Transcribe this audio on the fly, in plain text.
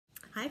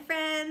Hi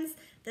friends,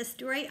 the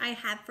story I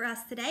have for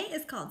us today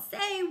is called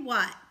Say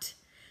What?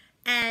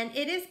 And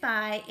it is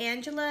by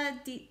Angela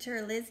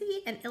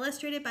Dieter-Lizzie and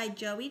illustrated by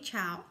Joey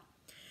Chow.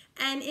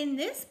 And in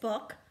this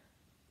book,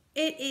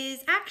 it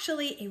is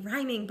actually a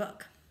rhyming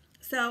book.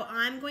 So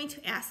I'm going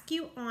to ask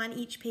you on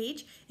each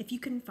page if you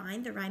can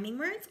find the rhyming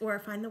words or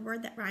find the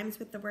word that rhymes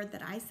with the word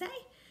that I say.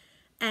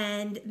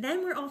 And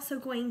then we're also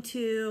going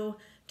to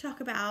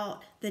talk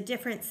about the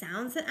different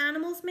sounds that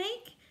animals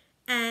make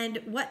and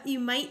what you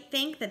might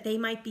think that they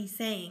might be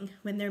saying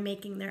when they're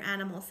making their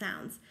animal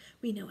sounds.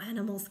 We know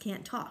animals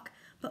can't talk,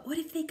 but what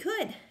if they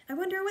could? I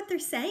wonder what they're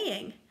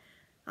saying.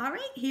 All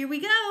right, here we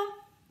go.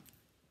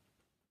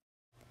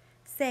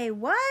 Say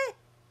What?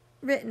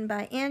 Written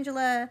by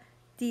Angela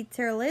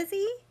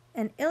Dieter-Lizzie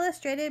and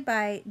illustrated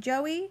by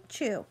Joey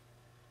Chow.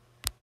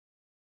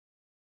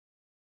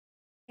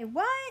 Say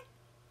what?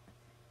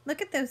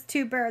 Look at those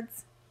two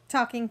birds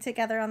talking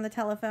together on the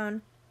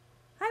telephone.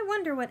 I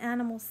wonder what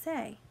animals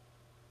say.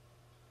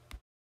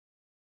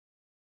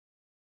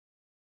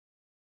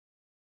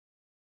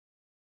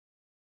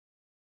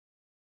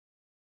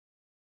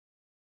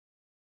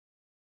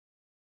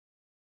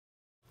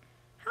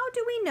 How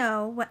do we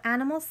know what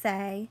animals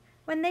say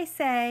when they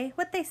say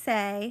what they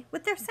say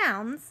with their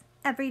sounds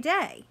every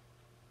day?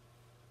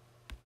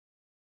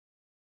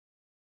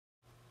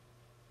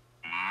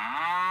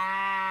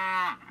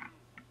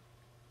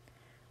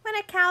 When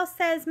a cow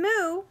says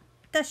moo,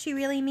 does she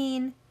really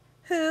mean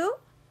who?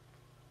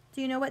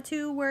 Do you know what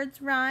two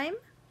words rhyme?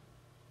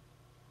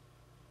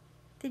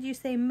 Did you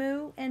say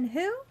moo and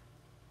who?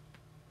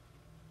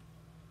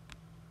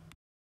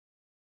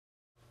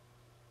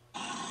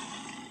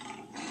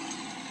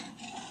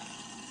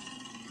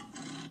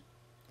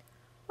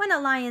 When a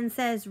lion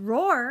says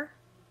roar,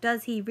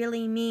 does he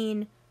really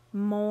mean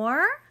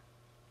more?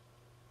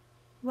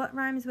 What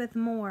rhymes with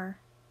more?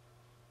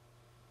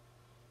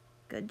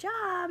 Good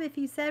job if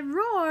you said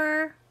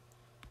roar.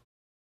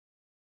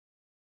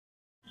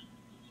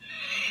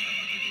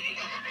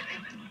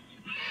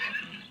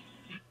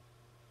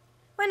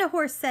 When a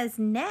horse says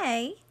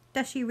neigh,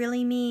 does she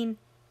really mean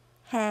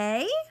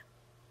hey?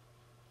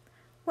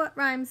 What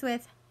rhymes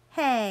with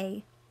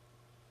hey?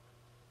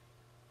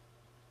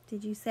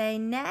 Did you say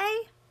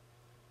neigh?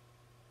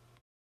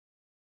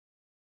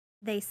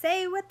 They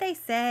say what they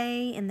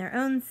say in their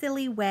own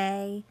silly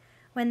way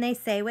when they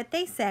say what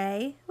they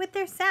say with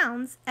their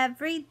sounds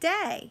every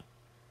day.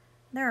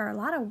 There are a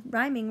lot of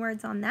rhyming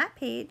words on that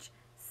page.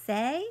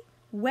 Say,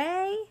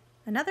 way,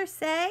 another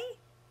say,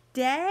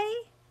 day.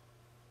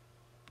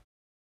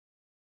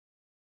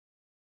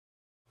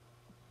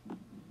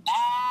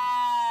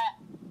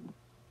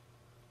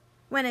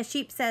 When a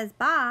sheep says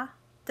baa,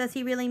 does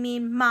he really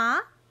mean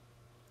ma?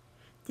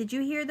 Did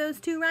you hear those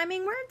two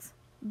rhyming words?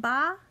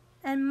 Ba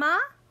and ma?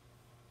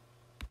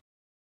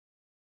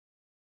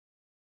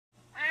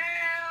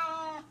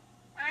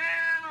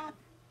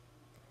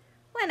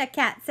 When a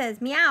cat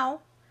says meow,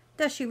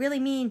 does she really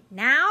mean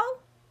now?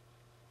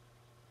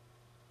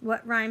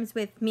 What rhymes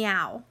with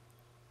meow?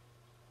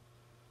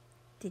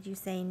 Did you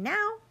say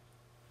now?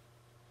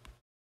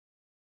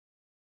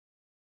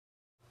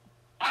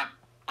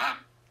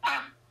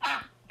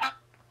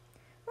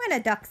 When a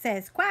duck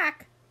says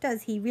quack,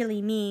 does he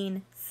really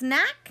mean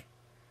snack?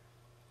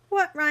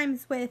 What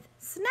rhymes with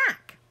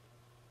snack?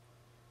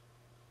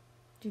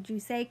 Did you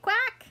say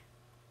quack?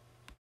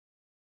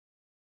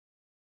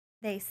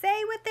 They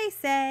say what they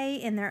say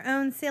in their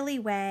own silly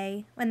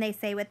way when they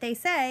say what they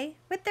say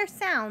with their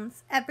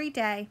sounds every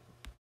day.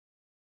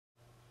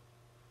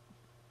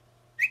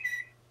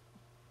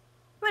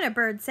 When a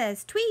bird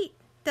says tweet,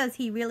 does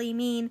he really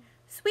mean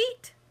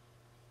sweet?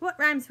 What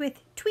rhymes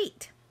with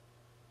tweet?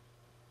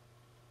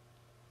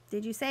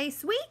 Did you say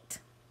sweet?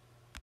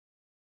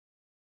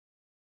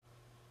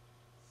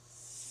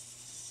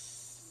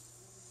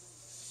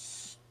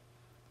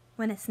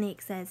 When a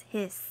snake says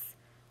hiss,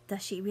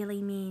 does she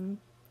really mean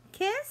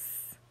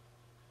kiss?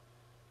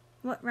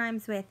 What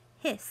rhymes with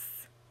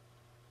hiss?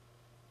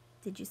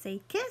 Did you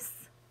say kiss?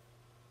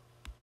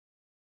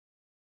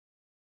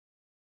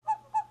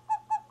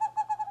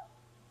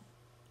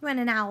 When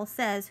an owl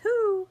says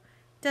who,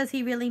 does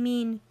he really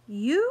mean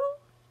you?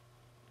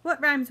 What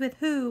rhymes with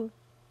who?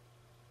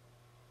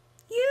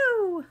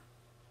 You.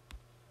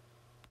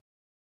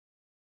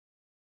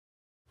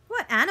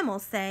 What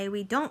animals say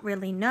we don't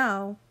really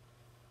know.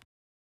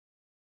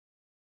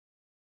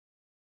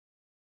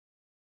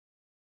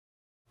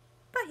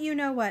 But you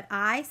know what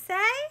I say?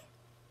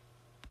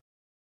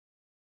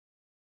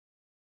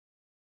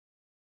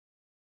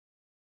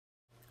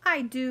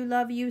 I do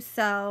love you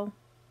so.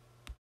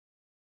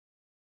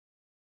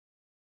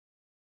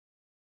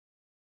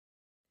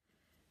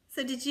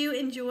 So did you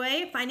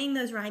enjoy finding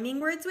those rhyming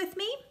words with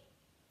me?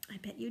 I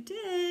bet you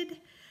did.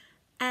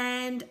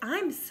 And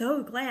I'm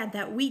so glad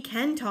that we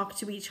can talk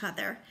to each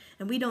other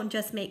and we don't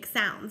just make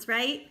sounds,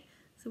 right?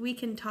 So we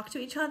can talk to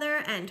each other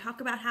and talk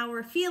about how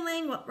we're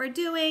feeling, what we're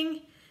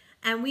doing,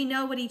 and we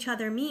know what each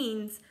other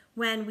means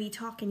when we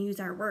talk and use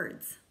our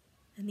words.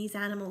 And these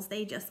animals,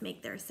 they just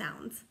make their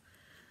sounds.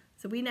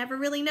 So we never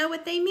really know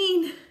what they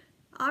mean.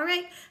 All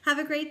right, have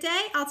a great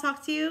day. I'll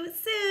talk to you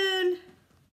soon.